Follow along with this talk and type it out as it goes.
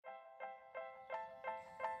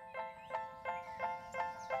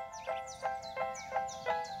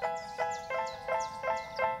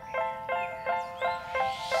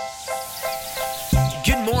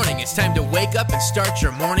It's time to wake up and start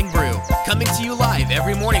your morning brew. Coming to you live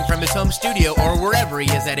every morning from his home studio or wherever he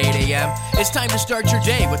is at 8 a.m. It's time to start your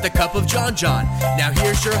day with a cup of John John. Now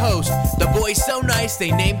here's your host, the boy so nice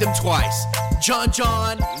they named him twice, John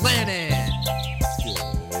John Lennon.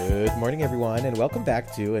 Good morning, everyone, and welcome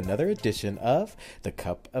back to another edition of the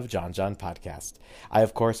Cup of John John podcast. I,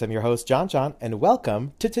 of course, am your host, John John, and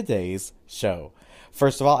welcome to today's show.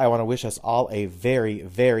 First of all, I want to wish us all a very,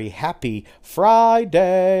 very happy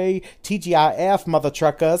Friday. TGIF, mother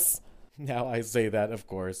truckers. Now, I say that, of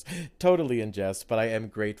course, totally in jest, but I am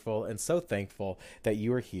grateful and so thankful that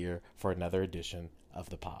you are here for another edition of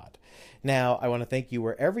the pod. Now, I want to thank you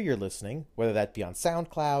wherever you're listening, whether that be on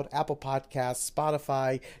SoundCloud, Apple Podcasts,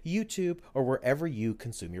 Spotify, YouTube, or wherever you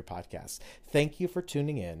consume your podcasts. Thank you for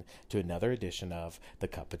tuning in to another edition of the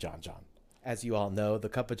Cup of John John. As you all know, the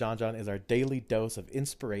Cup of John John is our daily dose of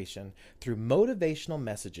inspiration through motivational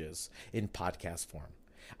messages in podcast form.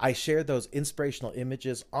 I share those inspirational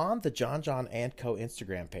images on the John John & Co.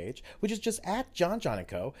 Instagram page, which is just at John John &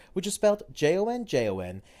 Co., which is spelled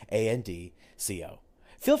JONJONANDCO.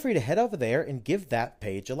 Feel free to head over there and give that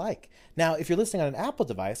page a like. Now, if you're listening on an Apple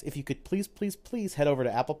device, if you could please head over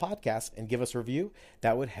to Apple Podcasts and give us a review,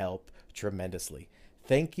 that would help tremendously.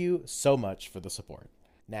 Thank you so much for the support.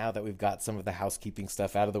 Now that we've got some of the housekeeping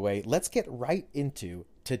stuff out of the way, let's get right into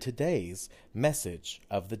today's message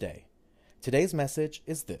of the day. Today's message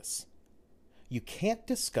is this: you can't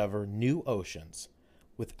discover new oceans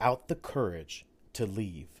without the courage to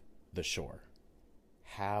leave the shore.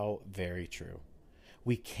 How very true.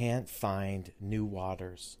 We can't find new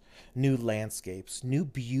waters, new landscapes, new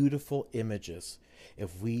beautiful images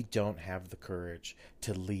if we don't have the courage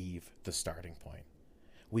to leave the starting point.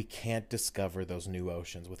 We can't discover those new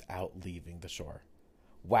oceans without leaving the shore.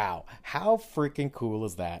 Wow, how freaking cool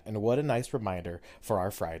is that? And what a nice reminder for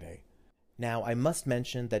our Friday. Now, I must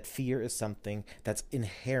mention that fear is something that's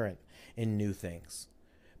inherent in new things,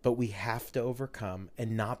 but we have to overcome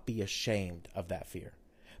and not be ashamed of that fear,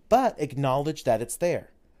 but acknowledge that it's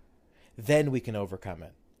there. Then we can overcome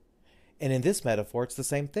it. And in this metaphor, it's the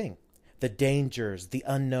same thing. The dangers, the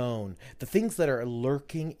unknown, the things that are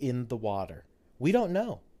lurking in the water. We don't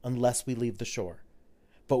know unless we leave the shore,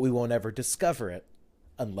 but we won't ever discover it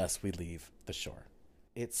unless we leave the shore.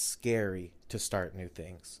 It's scary to start new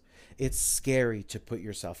things. It's scary to put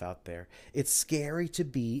yourself out there. It's scary to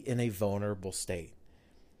be in a vulnerable state.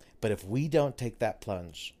 But if we don't take that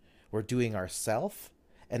plunge, we're doing ourselves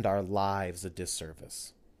and our lives a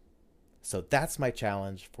disservice. So that's my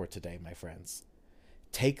challenge for today, my friends.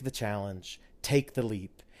 Take the challenge, take the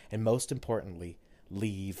leap, and most importantly,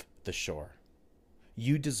 leave the shore.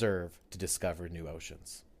 You deserve to discover new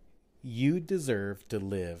oceans. You deserve to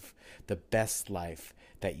live the best life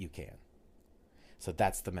that you can. So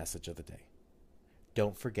that's the message of the day.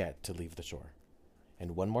 Don't forget to leave the shore.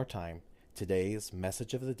 And one more time, today's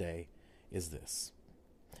message of the day is this: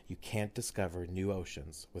 you can't discover new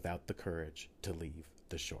oceans without the courage to leave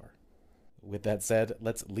the shore. With that said,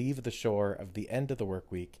 let's leave the shore of the end of the work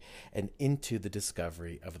week and into the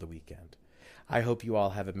discovery of the weekend. I hope you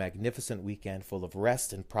all have a magnificent weekend full of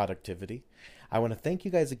rest and productivity. I want to thank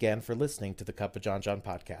you guys again for listening to the Cup of John John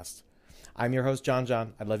podcast. I'm your host, John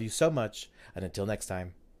John. I love you so much. And until next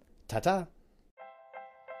time, ta-ta.